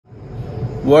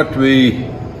What we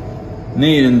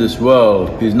need in this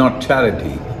world is not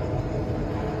charity.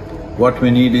 What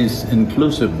we need is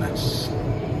inclusiveness.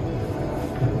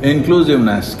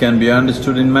 Inclusiveness can be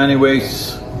understood in many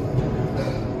ways,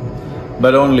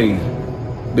 but only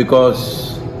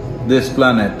because this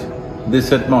planet,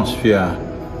 this atmosphere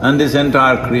and this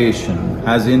entire creation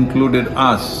has included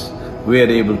us, we are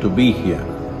able to be here.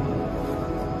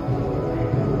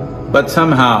 But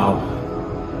somehow,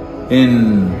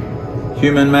 in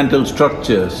human mental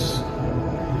structures,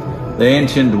 the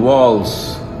ancient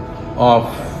walls of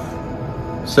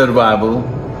survival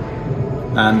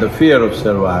and the fear of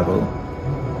survival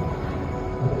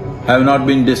have not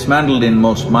been dismantled in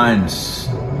most minds.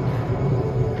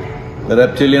 The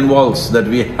reptilian walls that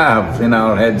we have in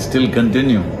our heads still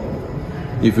continue.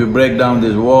 If we break down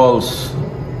these walls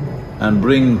and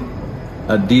bring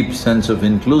a deep sense of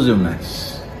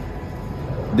inclusiveness,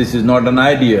 this is not an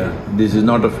idea, this is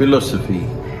not a philosophy,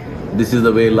 this is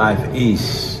the way life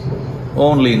is.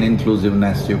 Only in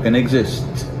inclusiveness you can exist.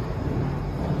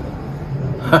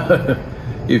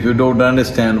 If you don't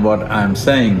understand what I'm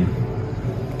saying,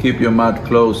 keep your mouth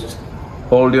closed,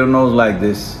 hold your nose like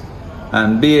this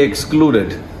and be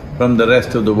excluded from the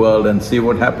rest of the world and see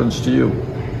what happens to you.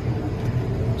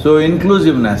 So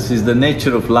inclusiveness is the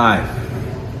nature of life.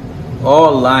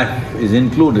 All life is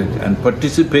included and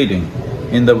participating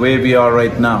in the way we are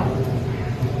right now.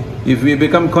 If we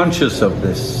become conscious of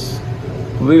this,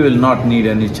 we will not need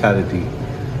any charity.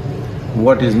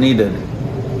 What is needed,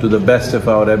 to the best of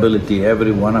our ability,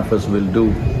 every one of us will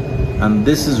do. And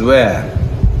this is where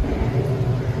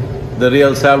the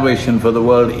real salvation for the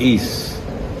world is.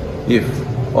 If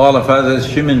all of us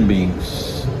as human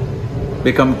beings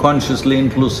become consciously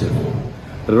inclusive.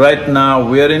 Right now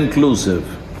we are inclusive,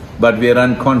 but we are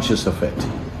unconscious of it.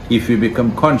 If we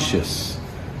become conscious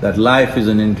that life is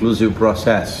an inclusive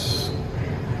process,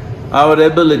 our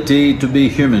ability to be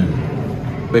human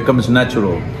becomes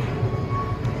natural.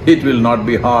 It will not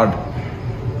be hard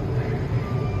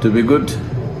to be good,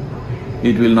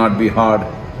 it will not be hard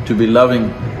to be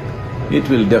loving, it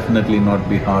will definitely not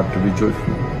be hard to be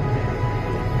joyful.